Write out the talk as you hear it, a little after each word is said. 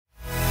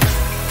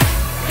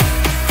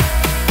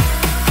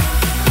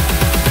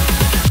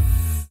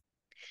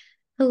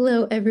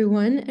Hello,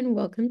 everyone, and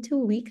welcome to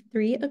week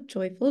 3 of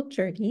Joyful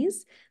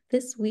Journeys.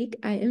 This week,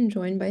 I am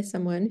joined by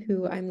someone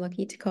who I'm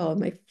lucky to call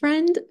my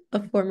friend,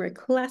 a former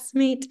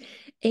classmate,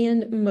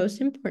 and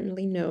most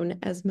importantly, known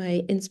as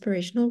my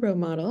inspirational role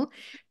model,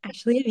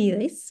 Ashleigh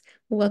Aviles.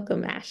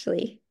 Welcome,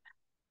 Ashleigh.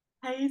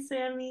 Hey,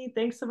 Sammy.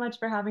 Thanks so much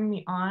for having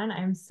me on.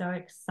 I'm so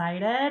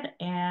excited,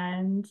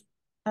 and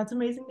that's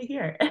amazing to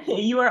hear.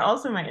 You are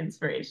also my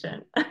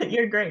inspiration.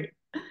 You're great.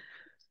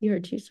 You're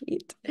too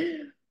sweet.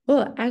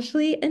 Well,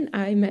 Ashleigh and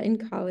I met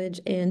in college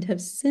and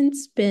have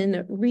since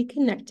been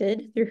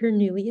reconnected through her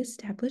newly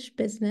established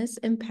business,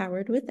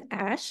 Empowered with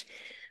Ash.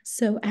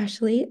 So,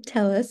 Ashleigh,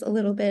 tell us a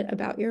little bit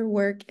about your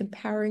work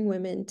empowering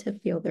women to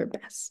feel their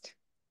best.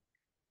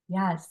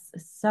 Yes.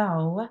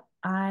 So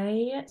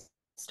I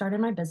started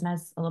my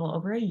business a little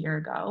over a year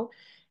ago.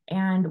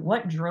 And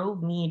what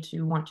drove me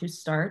to want to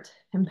start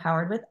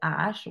Empowered with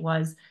Ash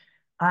was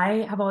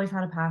I have always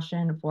had a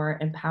passion for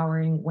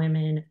empowering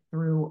women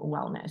through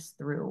wellness,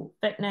 through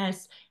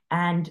fitness.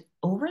 And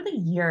over the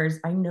years,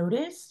 I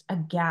noticed a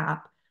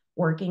gap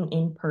working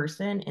in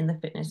person in the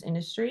fitness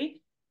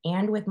industry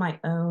and with my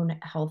own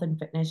health and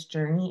fitness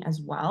journey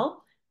as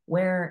well,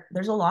 where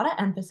there's a lot of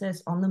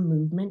emphasis on the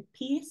movement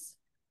piece.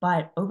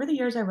 But over the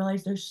years, I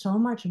realized there's so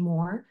much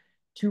more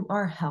to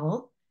our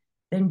health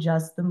than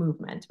just the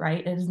movement,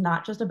 right? It is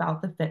not just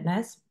about the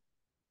fitness,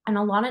 and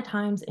a lot of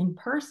times in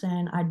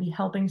person, I'd be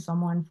helping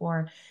someone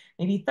for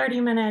maybe 30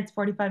 minutes,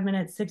 45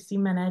 minutes, 60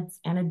 minutes,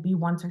 and it'd be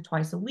once or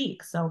twice a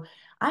week. So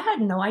I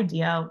had no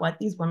idea what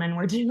these women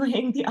were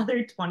doing the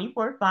other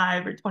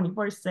 24/5 or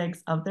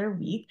 24/6 of their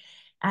week.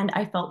 And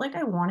I felt like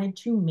I wanted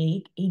to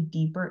make a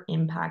deeper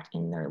impact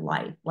in their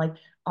life. Like,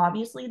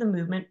 obviously, the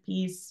movement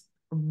piece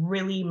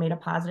really made a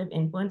positive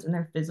influence in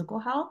their physical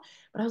health.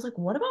 But I was like,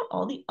 what about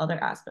all the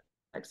other aspects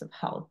of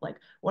health? Like,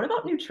 what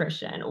about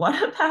nutrition? What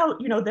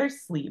about, their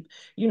sleep?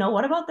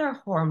 What about their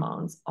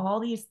hormones?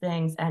 All these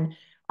things. And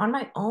on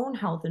my own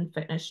health and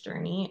fitness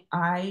journey,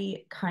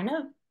 I kind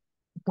of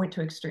went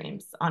to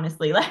extremes,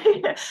 honestly.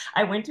 Like,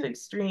 I went to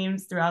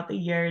extremes throughout the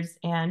years,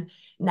 and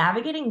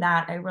navigating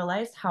that, I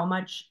realized how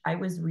much I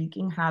was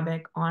wreaking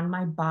havoc on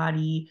my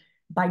body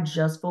by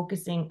just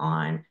focusing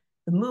on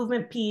the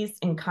movement piece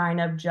and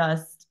kind of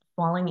just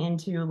falling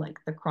into like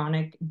the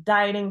chronic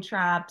dieting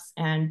traps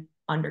and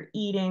under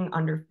eating,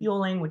 under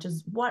fueling, which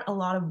is what a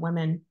lot of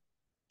women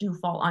do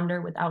fall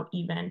under without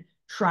even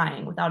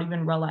trying, without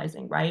even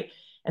realizing, right?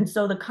 And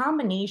so the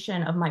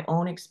combination of my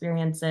own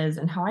experiences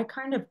and how I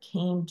kind of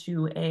came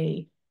to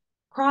a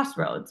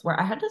crossroads where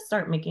I had to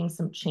start making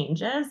some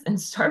changes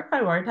and start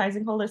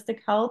prioritizing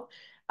holistic health,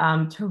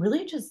 to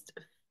really just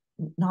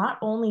not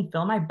only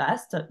feel my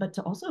best, but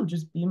to also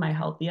just be my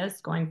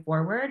healthiest going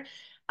forward.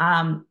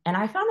 And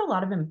I found a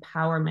lot of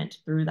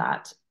empowerment through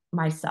that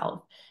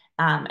myself.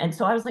 And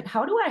so I was like,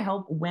 how do I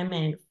help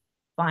women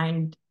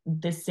find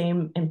this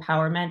same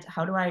empowerment?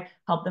 How do I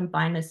help them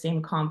find the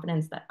same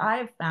confidence that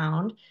I've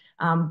found?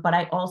 But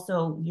I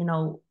also,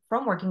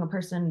 from working a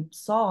person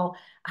Saul,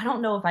 I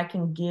don't know if I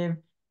can give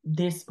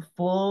this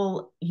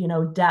full,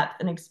 depth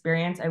and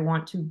experience I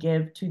want to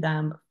give to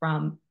them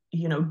from,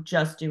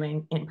 just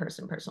doing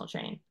in-person personal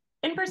training.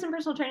 In-person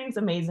personal training is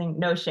amazing,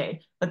 no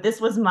shade, but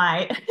this was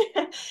my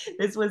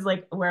this was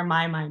like where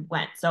my mind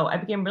went. So I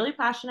became really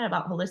passionate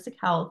about holistic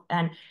health,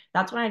 and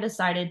that's when I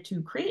decided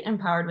to create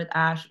Empowered with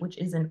Ash, which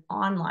is an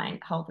online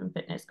health and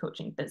fitness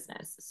coaching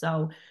business.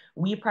 So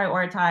we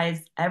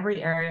prioritize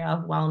every area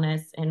of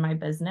wellness in my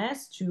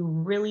business to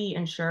really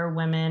ensure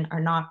women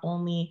are not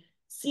only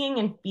seeing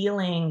and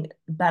feeling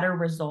better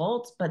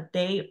results, but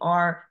they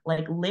are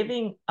like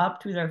living up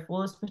to their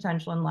fullest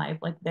potential in life.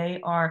 Like, they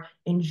are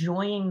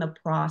enjoying the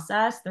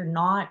process. They're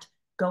not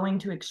going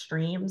to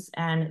extremes,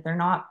 and they're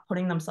not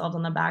putting themselves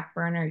on the back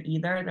burner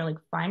either. They're like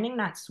finding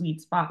that sweet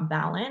spot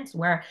balance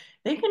where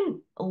they can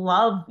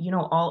love,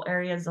 all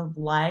areas of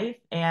life,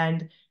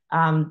 and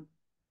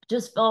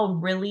just feel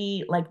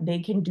really like they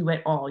can do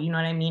it all. You know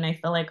what I mean? I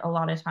feel like a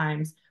lot of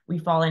times we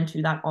fall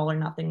into that all or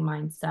nothing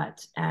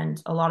mindset.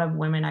 And a lot of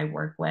women I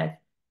work with,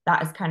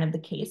 that is kind of the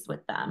case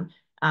with them.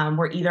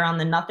 We're either on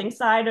the nothing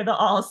side or the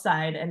all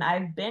side. And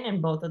I've been in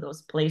both of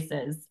those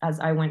places as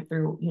I went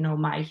through,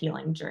 my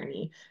healing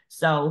journey.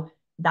 So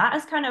that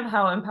is kind of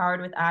how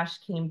Empowered with Ash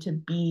came to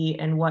be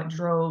and what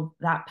drove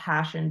that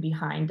passion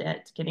behind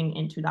it, getting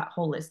into that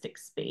holistic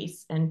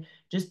space and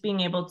just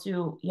being able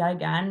to, yet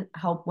again,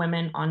 help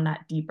women on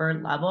that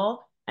deeper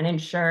level and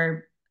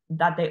ensure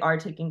that they are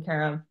taking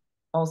care of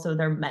also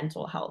their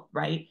mental health,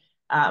 right?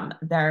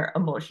 Their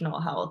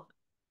emotional health,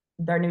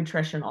 their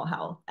nutritional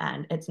health,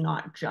 and it's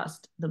not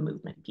just the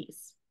movement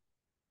piece.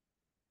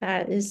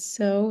 That is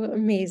so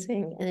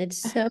amazing. And it's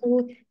so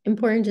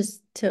important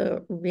just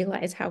to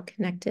realize how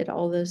connected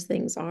all those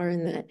things are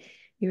and that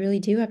you really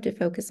do have to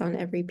focus on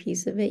every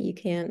piece of it. You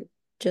can't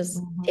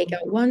just take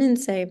Mhm. out one and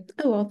say,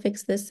 oh, I'll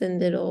fix this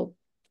and it'll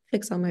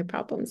fix all my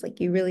problems. Like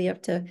you really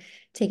have to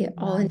take it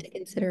all Yes. into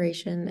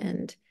consideration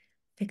and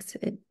fix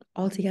it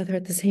all together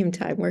at the same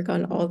time, work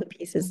on all the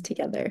pieces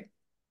together.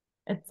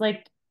 It's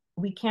like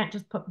we can't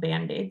just put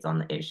band-aids on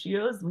the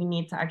issues. We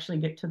need to actually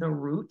get to the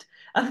root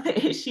of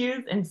the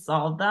issues and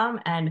solve them.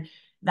 And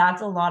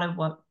that's a lot of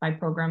what my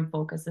program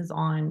focuses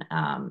on.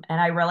 And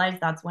I realized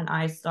that's when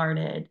I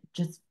started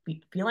just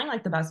feeling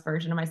like the best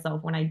version of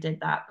myself when I did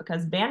that,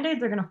 because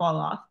band-aids are going to fall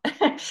off.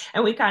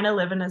 And we kind of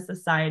live in a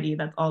society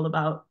that's all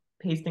about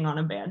pasting on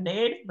a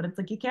band-aid, but it's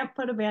like you can't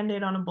put a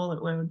band-aid on a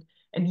bullet wound.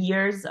 And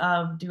years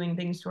of doing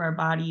things to our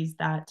bodies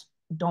that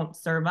don't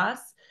serve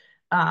us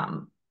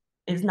um,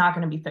 is not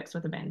going to be fixed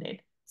with a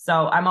band-aid.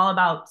 So I'm all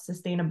about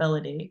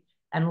sustainability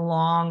and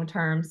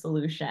long-term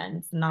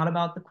solutions, not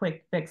about the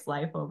quick fix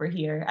life over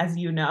here, as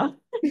you know.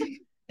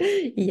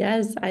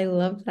 Yes, I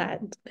love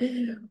that.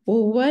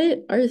 Well,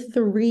 what are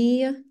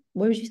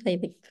what would you say,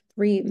 the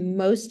three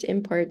most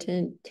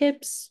important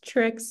tips,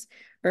 tricks,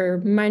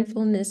 or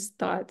mindfulness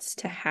thoughts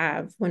to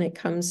have when it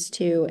comes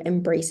to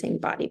embracing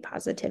body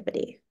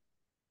positivity?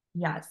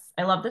 Yes,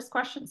 I love this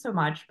question so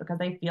much because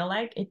I feel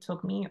like it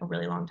took me a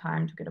really long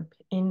time to get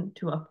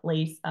into a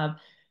place of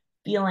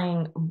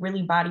feeling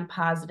really body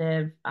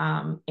positive.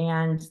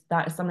 And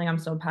that is something I'm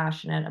so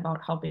passionate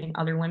about helping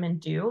other women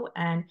do.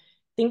 And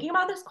thinking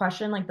about this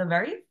question, like the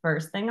very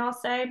first thing I'll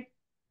say,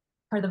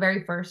 or the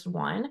very first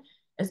one,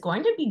 is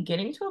going to be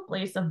getting to a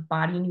place of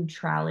body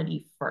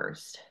neutrality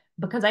first.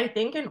 Because I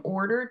think in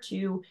order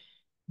to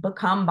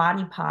become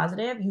body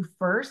positive, you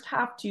first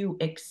have to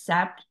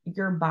accept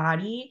your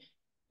body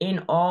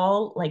in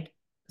all like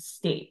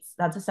states.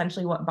 That's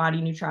essentially what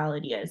body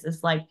neutrality is.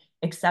 It's like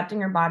accepting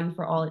your body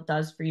for all it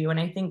does for you. And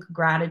I think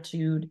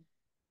gratitude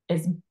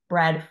is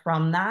bred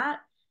from that.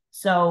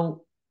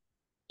 So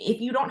if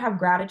you don't have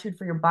gratitude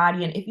for your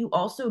body, and if you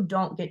also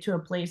don't get to a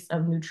place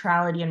of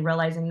neutrality and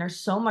realizing there's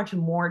so much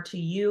more to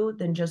you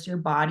than just your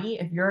body,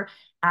 if you're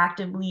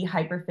actively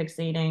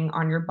hyperfixating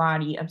on your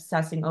body,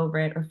 obsessing over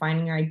it, or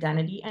finding your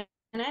identity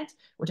in it,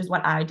 which is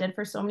what I did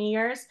for so many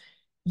years,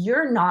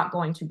 you're not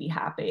going to be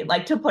happy.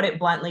 Like, to put it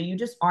bluntly, you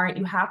just aren't.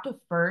 You have to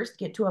first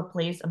get to a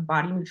place of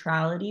body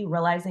neutrality,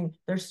 realizing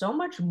there's so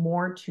much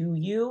more to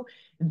you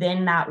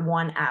than that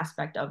one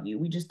aspect of you.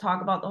 We just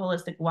talk about the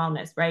holistic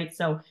wellness, right?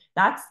 So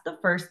that's the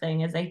first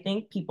thing. Is I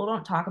think people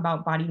don't talk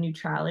about body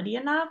neutrality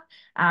enough.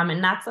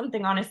 And that's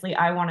something, honestly,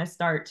 I want to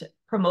start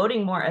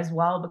promoting more as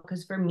well,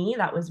 because for me,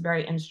 that was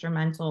very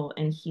instrumental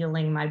in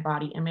healing my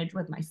body image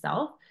with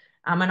myself.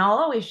 And I'll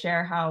always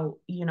share how,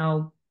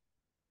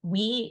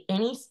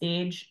 any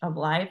stage of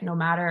life, no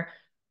matter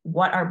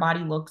what our body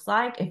looks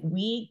like, if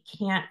we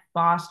can't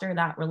foster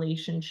that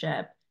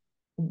relationship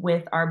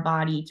with our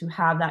body to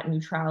have that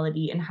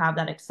neutrality and have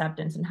that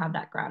acceptance and have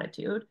that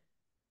gratitude,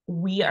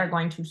 we are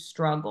going to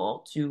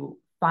struggle to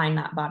find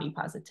that body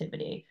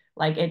positivity.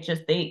 Like, it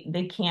just,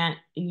 they can't,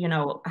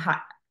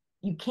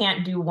 you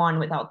can't do one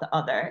without the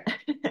other.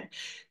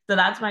 So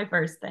that's my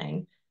first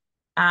thing.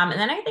 And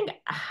then I think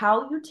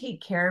how you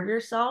take care of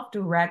yourself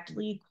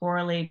directly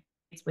correlates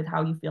with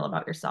how you feel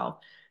about yourself.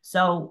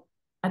 So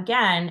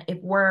again, if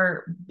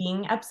we're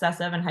being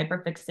obsessive and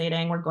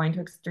hyperfixating, we're going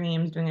to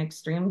extremes, doing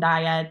extreme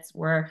diets,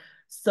 we're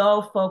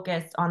so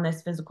focused on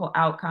this physical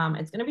outcome,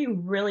 it's going to be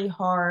really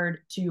hard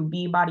to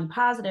be body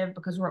positive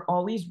because we're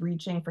always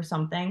reaching for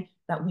something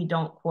that we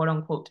don't, quote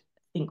unquote,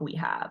 think we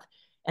have.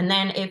 And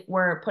then if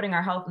we're putting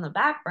our health in the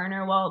back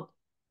burner, well,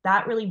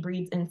 that really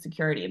breeds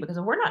insecurity, because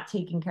if we're not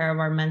taking care of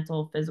our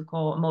mental,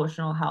 physical,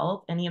 emotional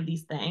health, any of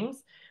these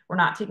things, we're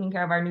not taking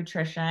care of our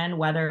nutrition,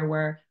 whether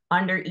we're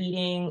under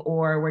eating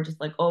or we're just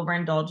like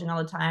overindulging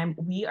all the time,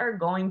 we are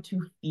going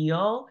to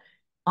feel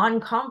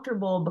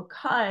uncomfortable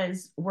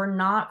because we're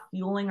not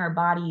fueling our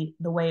body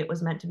the way it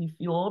was meant to be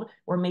fueled.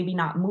 We're maybe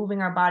not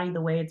moving our body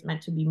the way it's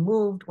meant to be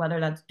moved, whether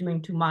that's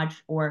doing too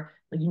much or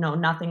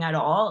nothing at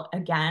all.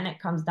 Again, it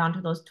comes down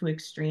to those two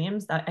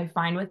extremes that I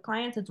find with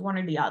clients. It's one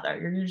or the other.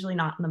 You're usually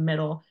not in the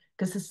middle,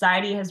 because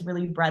society has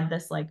really bred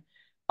this like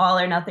all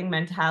or nothing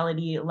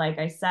mentality, like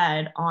I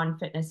said, on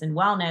fitness and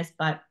wellness,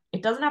 but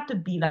it doesn't have to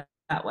be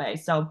that way.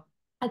 So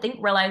I think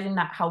realizing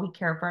that how we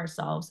care for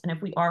ourselves, and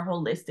if we are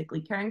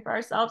holistically caring for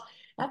ourselves,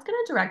 that's going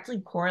to directly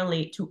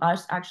correlate to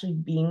us actually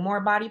being more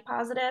body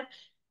positive,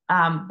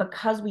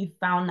 because we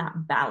found that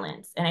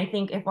balance. And I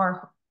think if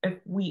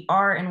we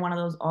are in one of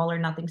those all or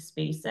nothing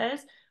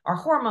spaces, our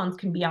hormones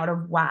can be out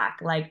of whack.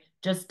 Like,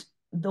 just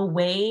the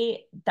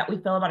way that we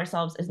feel about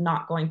ourselves is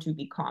not going to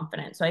be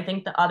confident. So I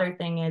think the other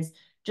thing is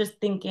just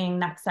thinking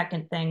that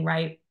second thing,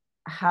 right?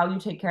 How you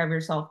take care of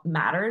yourself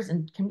matters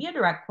and can be a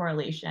direct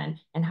correlation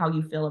in how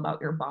you feel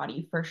about your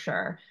body, for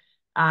sure.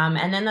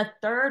 And then the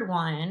third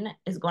one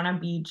is going to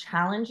be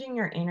challenging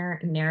your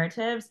inner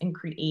narratives and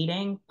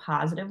creating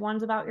positive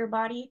ones about your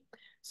body.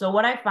 So,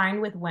 what I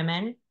find with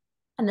women,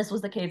 and this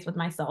was the case with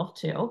myself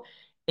too,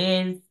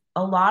 is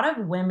a lot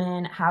of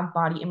women have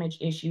body image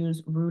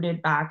issues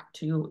rooted back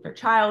to their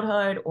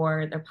childhood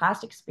or their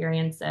past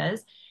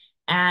experiences.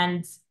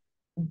 And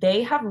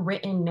they have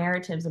written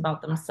narratives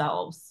about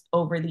themselves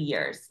over the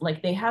years.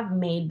 Like, they have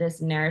made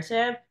this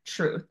narrative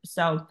truth.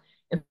 So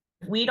if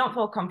we don't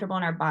feel comfortable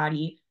in our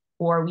body,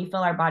 or we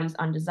feel our body's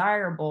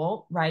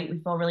undesirable, right? We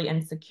feel really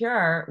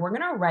insecure, we're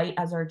going to write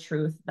as our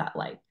truth that,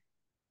 like,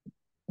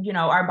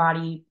 our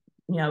body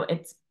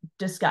it's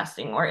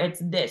disgusting or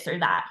it's this or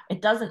that.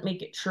 It doesn't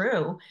make it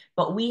true,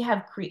 but we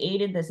have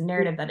created this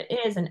narrative that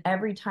it is. And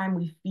every time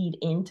we feed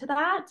into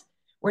that,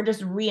 we're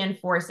just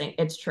reinforcing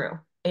it's true.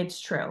 It's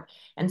true.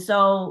 And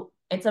so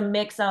it's a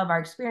mix of our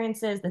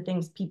experiences, the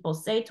things people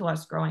say to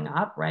us growing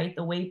up, right?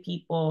 The way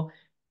people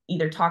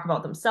either talk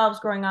about themselves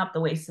growing up, the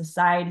way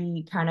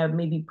society kind of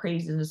maybe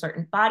praises a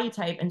certain body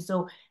type. And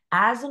so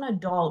as an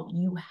adult,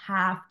 you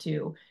have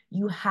to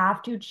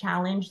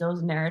challenge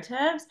those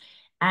narratives,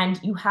 and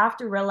you have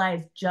to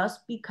realize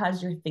just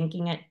because you're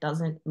thinking it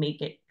doesn't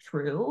make it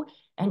true.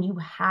 And you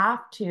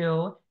have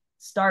to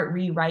start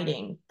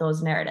rewriting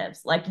those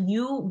narratives. Like,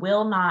 you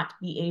will not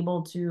be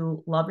able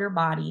to love your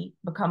body,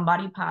 become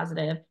body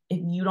positive, if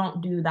you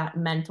don't do that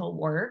mental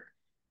work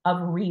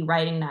of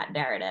rewriting that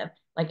narrative.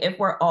 Like, if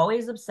we're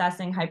always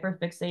obsessing,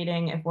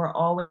 hyperfixating, if we're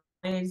always,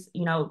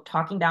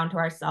 talking down to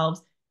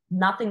ourselves,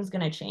 nothing's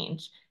going to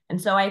change. And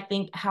so I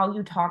think how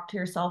you talk to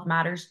yourself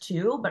matters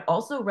too, but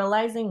also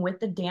realizing with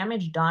the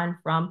damage done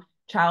from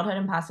childhood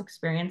and past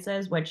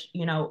experiences, which,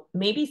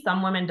 maybe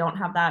some women don't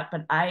have that,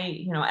 but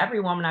every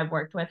woman I've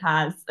worked with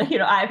has,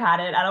 I've had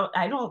it.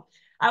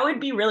 I would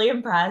be really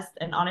impressed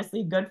and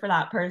honestly good for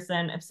that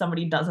person if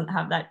somebody doesn't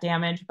have that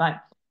damage. But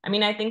I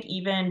mean, I think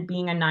even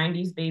being a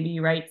 90s baby,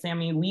 right,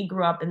 Sammy, we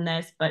grew up in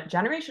this, but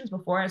generations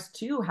before us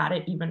too had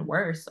it even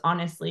worse,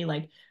 honestly.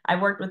 Like, I've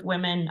worked with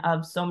women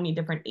of so many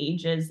different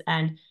ages,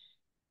 and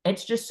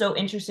it's just so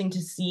interesting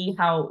to see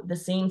how the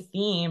same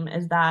theme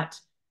is that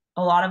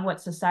a lot of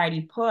what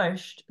society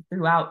pushed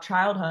throughout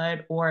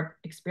childhood or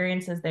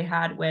experiences they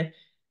had with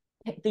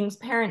things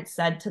parents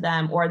said to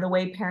them or the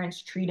way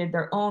parents treated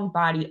their own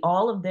body,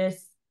 all of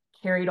this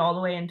carried all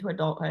the way into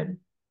adulthood.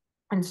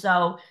 And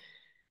so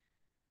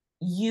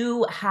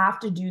you have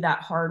to do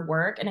that hard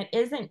work, and it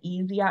isn't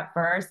easy at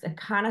first. It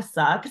kind of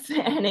sucks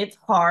and it's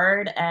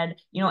hard, and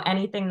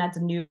anything that's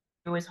new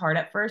is hard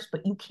at first,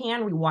 but you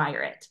can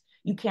rewire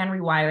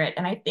it.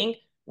 And I think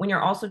when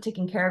you're also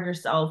taking care of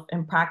yourself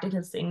and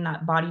practicing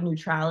that body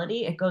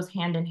neutrality, it goes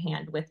hand in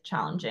hand with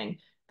challenging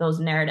those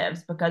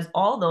narratives, because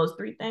all those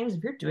three things,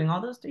 if you're doing all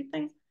those three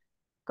things,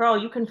 girl,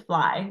 you can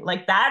fly.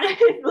 Like, that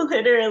is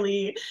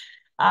literally,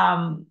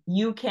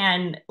 you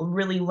can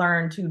really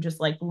learn to just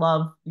like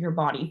love your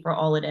body for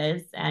all it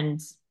is and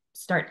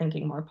start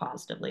thinking more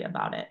positively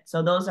about it.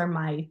 So those are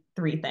my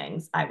three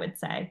things I would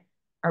say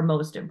are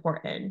most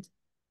important.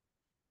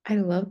 I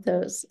love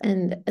those.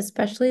 And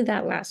especially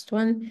that last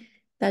one,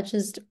 that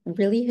just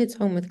really hits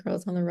home with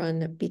Girls on the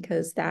Run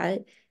because that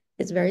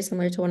is very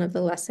similar to one of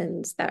the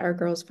lessons that our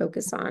girls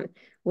focus on,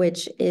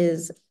 which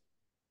is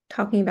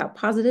talking about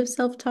positive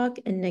self-talk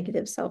and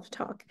negative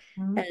self-talk.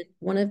 Mhm. And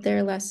one of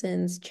their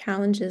lessons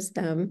challenges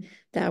them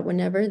that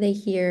whenever they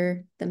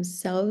hear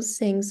themselves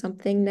saying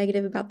something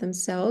negative about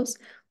themselves,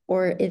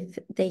 or if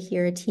they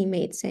hear a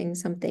teammate saying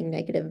something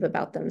negative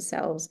about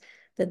themselves,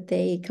 that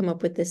they come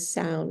up with this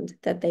sound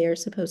that they are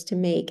supposed to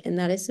make. And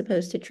that is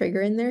supposed to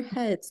trigger in their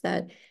heads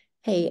that,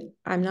 hey,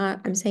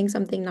 I'm saying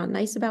something not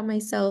nice about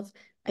myself.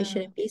 I Yeah.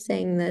 shouldn't be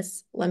saying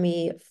this. Let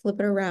me flip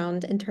it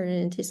around and turn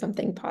it into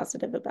something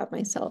positive about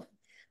myself.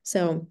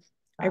 So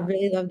I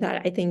really love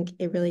that. I think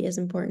it really is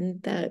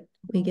important that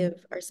we Mhm.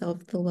 give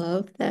ourselves the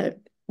love that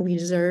we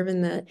deserve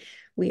and that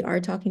we are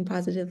talking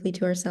positively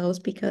to ourselves,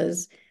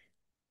 because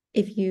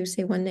if you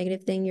say one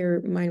negative thing,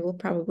 your mind will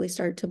probably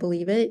start to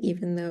believe it,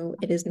 even though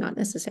it is not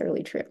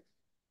necessarily true.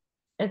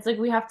 It's like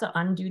we have to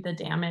undo the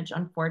damage,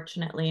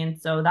 unfortunately.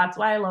 And so that's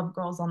why I love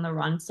Girls on the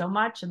Run so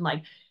much. And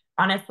like,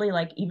 honestly,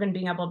 like, even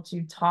being able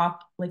to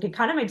talk, like, it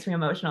kind of makes me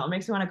emotional. It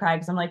makes me want to cry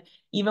because I'm like,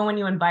 even when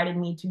you invited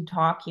me to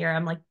talk here,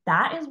 I'm like,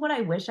 that is what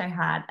I wish I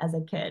had as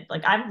a kid.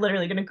 Like, I'm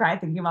literally going to cry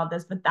thinking about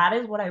this, but that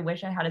is what I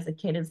wish I had as a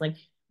kid, is like,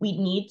 we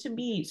need to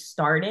be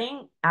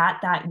starting at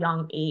that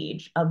young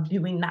age of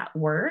doing that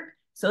work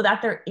so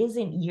that there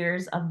isn't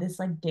years of this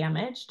like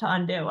damage to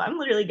undo. I'm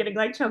literally getting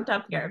like choked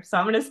up here. So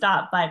I'm going to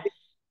stop. But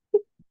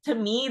to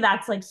me,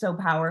 that's like so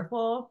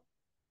powerful.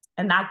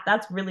 And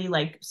that's really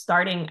like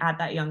starting at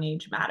that young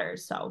age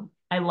matters. So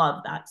I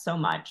love that so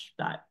much.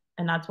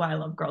 And that's why I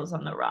love Girls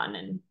on the Run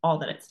and all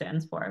that it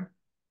stands for.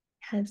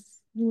 Yes,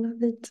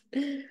 love it.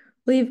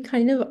 We've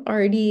kind of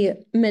already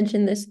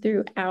mentioned this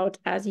throughout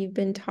as you've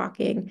been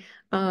talking,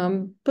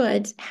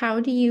 but how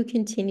do you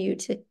continue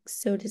to,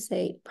 so to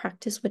say,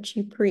 practice what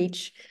you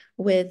preach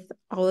with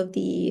all of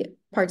the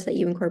parts that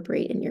you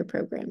incorporate in your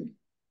program?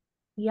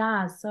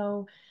 Yeah,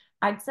 so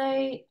I'd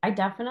say I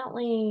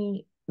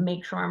definitely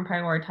make sure I'm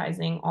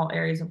prioritizing all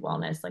areas of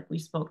wellness like we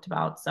spoke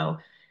about. So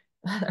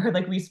or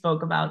like we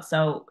spoke about.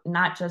 So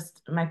not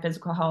just my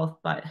physical health,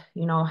 but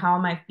how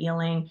am I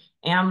feeling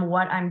and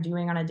what I'm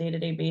doing on a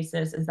day-to-day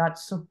basis, is that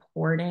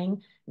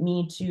supporting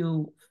me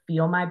to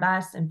feel my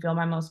best and feel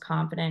my most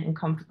confident and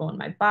comfortable in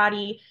my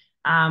body.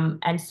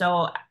 And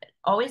so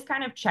always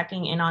kind of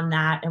checking in on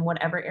that and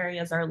whatever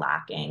areas are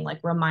lacking,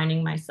 like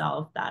reminding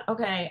myself that,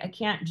 okay, I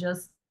can't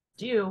just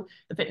do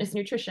the fitness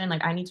nutrition,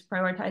 like I need to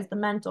prioritize the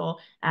mental.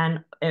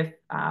 And if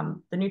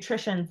the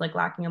nutrition's like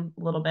lacking a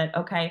little bit,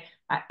 okay,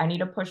 I need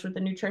to push with the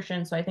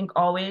nutrition. So I think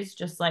always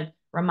just like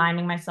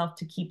reminding myself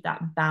to keep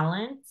that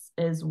balance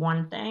is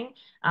one thing.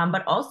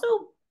 But also,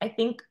 I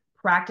think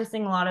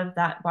practicing a lot of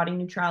that body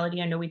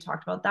neutrality. I know we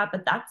talked about that,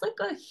 but that's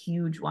like a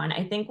huge one.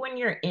 I think when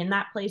you're in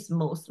that place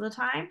most of the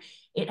time,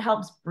 it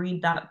helps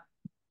breed that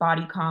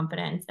body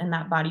confidence and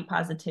that body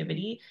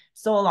positivity.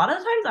 So a lot of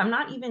the times I'm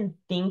not even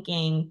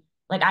thinking,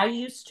 like I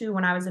used to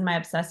when I was in my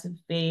obsessive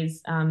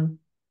phase.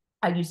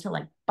 I used to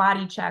like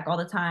body check all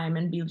the time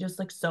and be just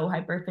like so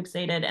hyper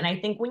fixated. And I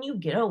think when you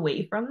get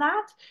away from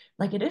that,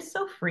 like it is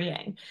so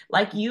freeing.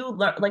 Like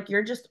like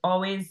you're just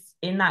always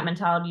in that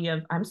mentality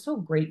of I'm so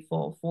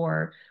grateful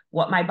for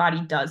what my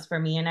body does for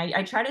me. And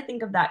I try to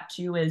think of that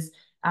too as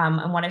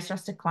and what I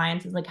stress to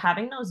clients is like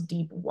having those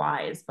deep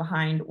whys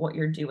behind what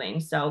you're doing.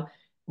 So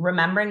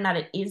remembering that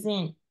it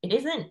isn't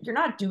you're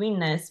not doing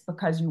this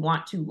because you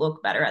want to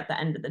look better at the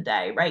end of the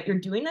day, right? You're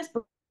doing this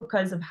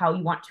because of how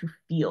you want to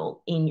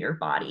feel in your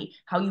body,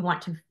 how you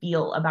want to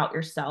feel about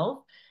yourself.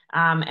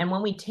 And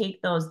when we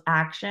take those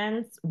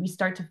actions, we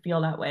start to feel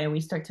that way and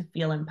we start to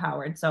feel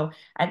empowered. So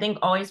I think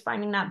always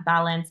finding that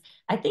balance.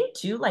 I think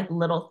too, like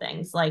little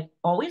things, like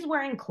always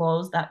wearing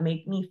clothes that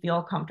make me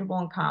feel comfortable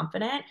and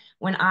confident.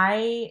 When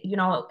a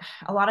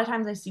lot of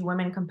times I see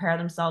women compare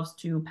themselves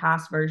to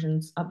past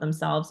versions of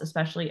themselves,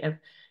 especially if,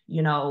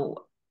 you know,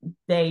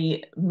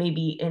 they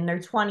maybe in their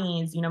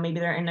 20s,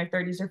 maybe they're in their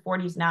 30s or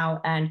 40s now,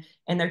 and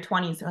in their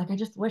 20s, they're like, I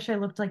just wish I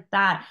looked like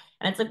that.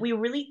 And it's like, we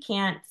really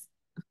can't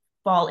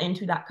fall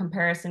into that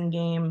comparison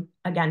game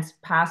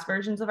against past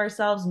versions of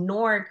ourselves,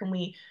 nor can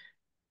we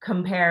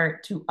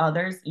compare to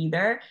others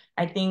either.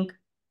 I think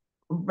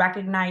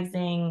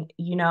recognizing,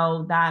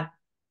 that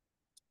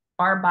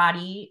our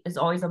body is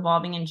always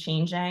evolving and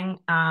changing.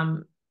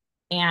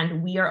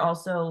 And we are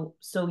also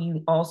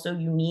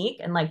unique,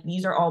 and like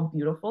these are all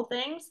beautiful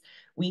things.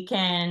 We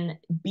can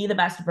be the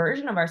best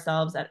version of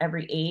ourselves at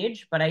every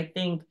age, but I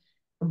think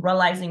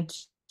realizing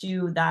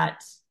too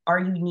that our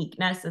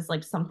uniqueness is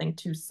like something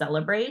to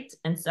celebrate.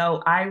 And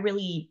so I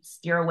really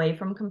steer away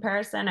from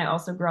comparison. I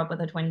also grew up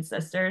with a twin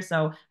sister,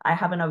 so I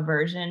have an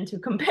aversion to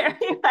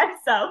comparing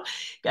myself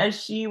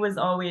because she was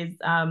always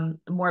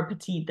more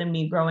petite than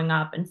me growing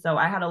up, and so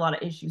I had a lot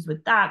of issues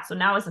with that. So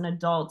now as an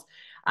adult,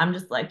 I'm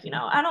just like,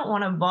 I don't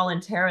want to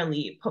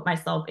voluntarily put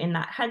myself in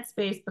that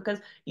headspace because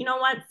you know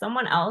what?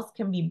 Someone else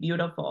can be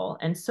beautiful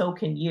and so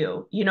can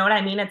you. You know what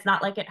I mean? It's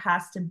not like it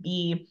has to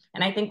be.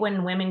 And I think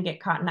when women get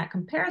caught in that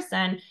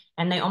comparison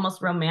and they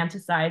almost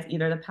romanticize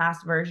either the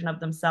past version of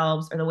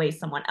themselves or the way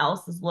someone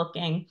else is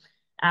looking,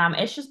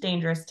 it's just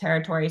dangerous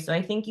territory. So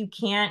I think you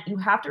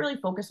have to really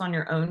focus on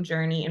your own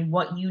journey and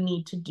what you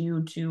need to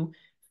do to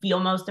feel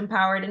most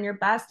empowered and your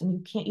best.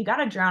 And you got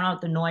to drown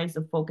out the noise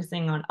of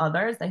focusing on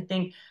others. I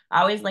think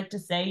I always like to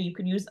say you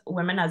could use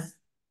women as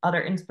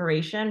other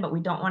inspiration, but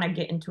we don't want to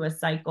get into a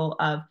cycle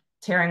of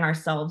tearing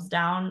ourselves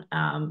down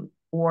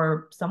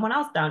or someone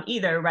else down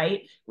either,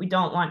 right? We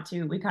don't want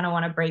to, we kind of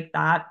want to break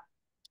that.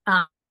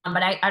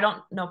 But I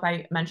don't know if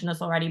I mentioned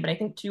this already, but I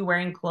think too,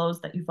 wearing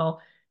clothes that you feel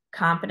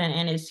confident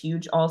in is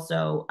huge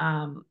also,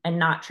 and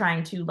not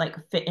trying to like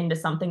fit into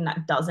something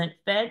that doesn't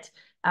fit.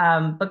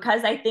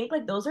 Because I think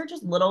like those are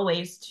just little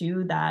ways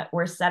too that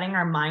we're setting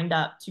our mind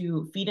up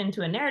to feed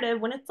into a narrative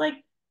when it's like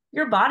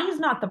your body's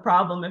not the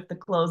problem if the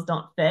clothes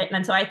don't fit.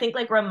 And so I think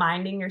like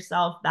reminding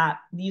yourself that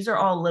these are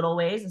all little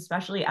ways,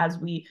 especially as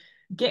we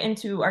get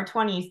into our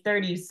 20s,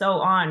 30s, so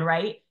on,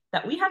 right?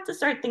 That we have to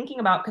start thinking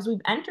about because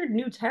we've entered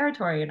new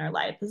territory in our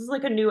life. This is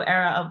like a new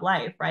era of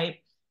life, right?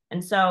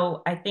 And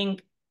so I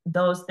think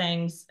those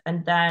things.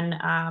 And then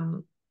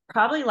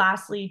probably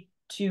lastly,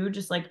 too,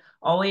 just like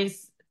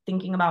always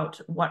thinking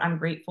about what I'm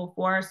grateful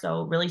for.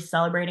 So really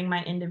celebrating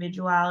my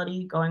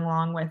individuality, going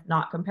along with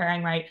not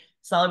comparing, right?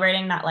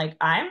 Celebrating that like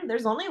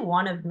there's only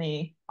one of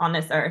me on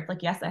this earth.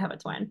 Like, yes, I have a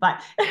twin,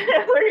 but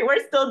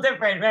we're still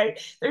different, right?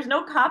 There's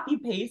no copy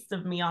paste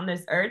of me on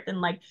this earth.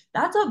 And like,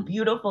 that's a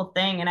beautiful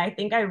thing. And I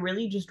think I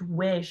really just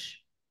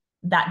wish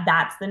that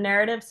that's the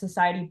narrative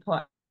society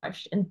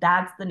pushed. And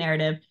that's the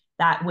narrative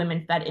that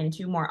women fed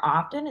into more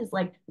often is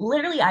like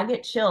literally I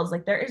get chills.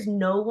 Like there is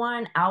no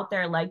one out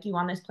there like you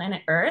on this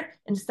planet Earth.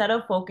 Instead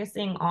of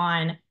focusing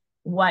on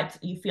what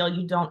you feel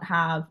you don't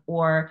have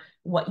or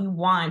what you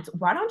want,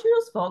 why don't you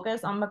just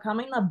focus on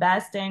becoming the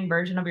best dang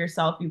version of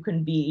yourself you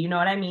can be? You know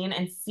what I mean?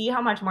 And see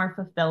how much more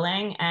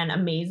fulfilling and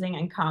amazing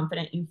and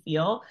confident you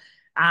feel.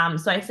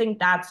 So I think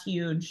that's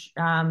huge.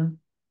 And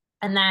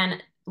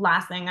then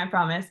last thing, I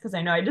promise, because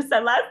I know I just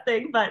said last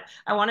thing, but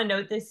I want to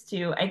note this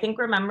too. I think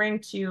remembering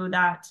too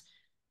that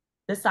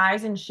the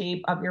size and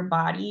shape of your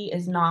body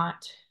is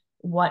not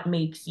what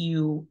makes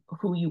you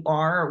who you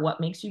are or what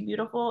makes you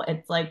beautiful.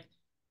 It's like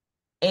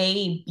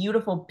a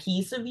beautiful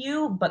piece of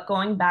you, but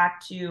going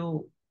back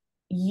to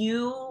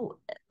you,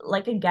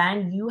 like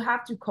again, you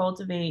have to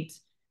cultivate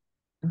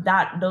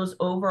those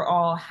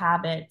overall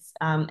habits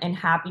and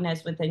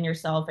happiness within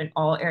yourself in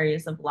all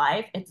areas of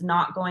life. It's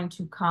not going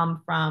to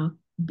come from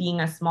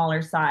being a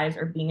smaller size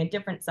or being a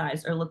different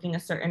size or looking a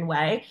certain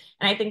way.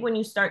 And I think when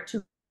you start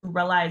to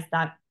realize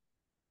that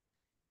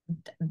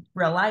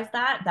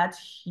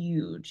that's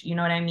huge. You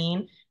know what I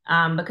mean?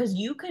 Because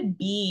you could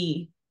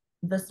be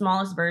the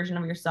smallest version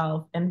of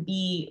yourself and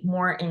be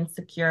more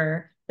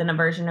insecure than a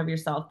version of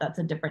yourself that's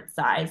a different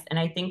size. And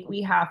I think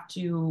we have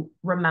to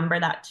remember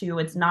that too.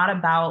 It's not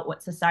about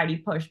what society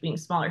pushed being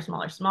smaller,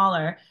 smaller,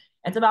 smaller.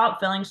 It's about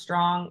feeling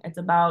strong. It's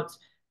about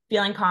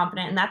feeling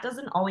confident. And that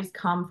doesn't always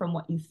come from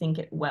what you think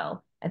it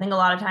will. I think a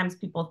lot of times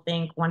people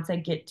think once I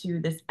get to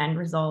this end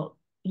result,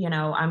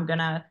 I'm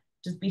gonna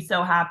just be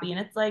so happy. And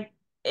it's like,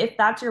 if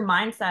that's your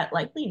mindset,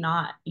 likely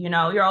not.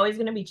 You're always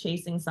going to be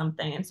chasing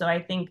something. And so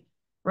I think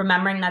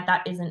remembering that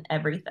that isn't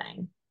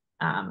everything.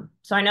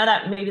 So I know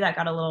that maybe that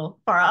got a little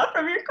far off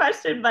from your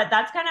question, but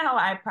that's kind of how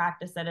I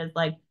practice it, is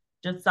like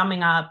just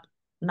summing up,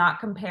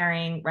 not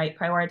comparing, right?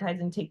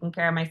 Prioritizing taking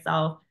care of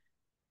myself,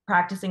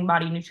 practicing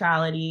body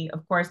neutrality,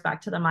 of course,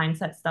 back to the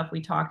mindset stuff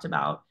we talked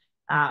about.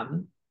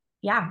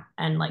 Yeah.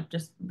 And like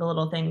just the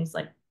little things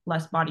like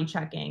less body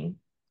checking,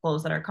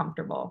 clothes that are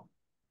comfortable.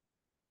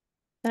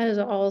 That is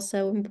all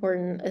so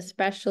important,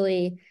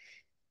 especially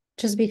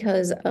just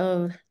because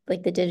of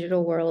like the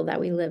digital world that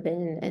we live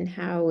in and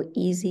how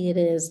easy it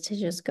is to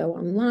just go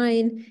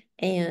online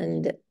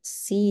and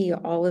see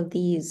all of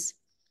these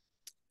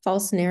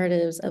false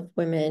narratives of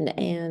women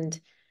and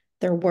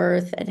their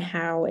worth and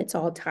how it's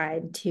all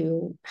tied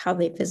to how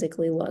they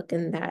physically look,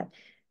 and that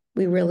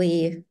we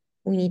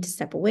need to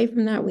step away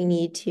from that. We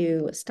need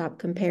to stop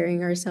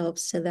comparing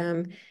ourselves to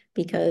them,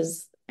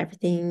 because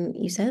everything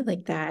you said,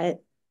 like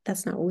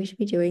that's not what we should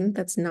be doing.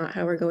 That's not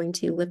how we're going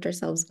to lift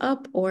ourselves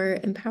up or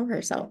empower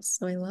ourselves.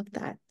 So I love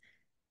that.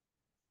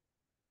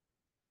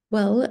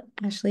 Well,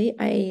 Ashleigh,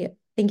 I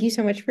thank you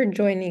so much for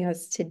joining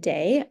us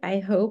today. I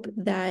hope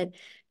that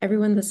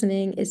everyone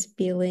listening is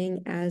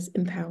feeling as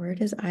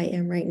empowered as I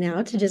am right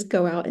now to just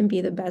go out and be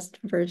the best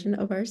version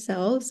of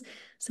ourselves.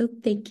 So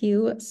thank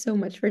you so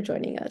much for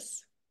joining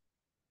us.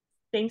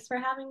 Thanks for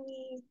having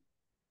me.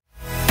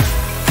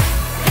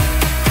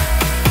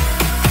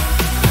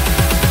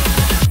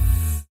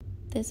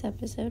 This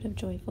episode of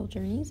Joyful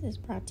Journeys is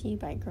brought to you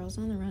by Girls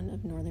on the Run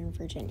of Northern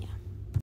Virginia.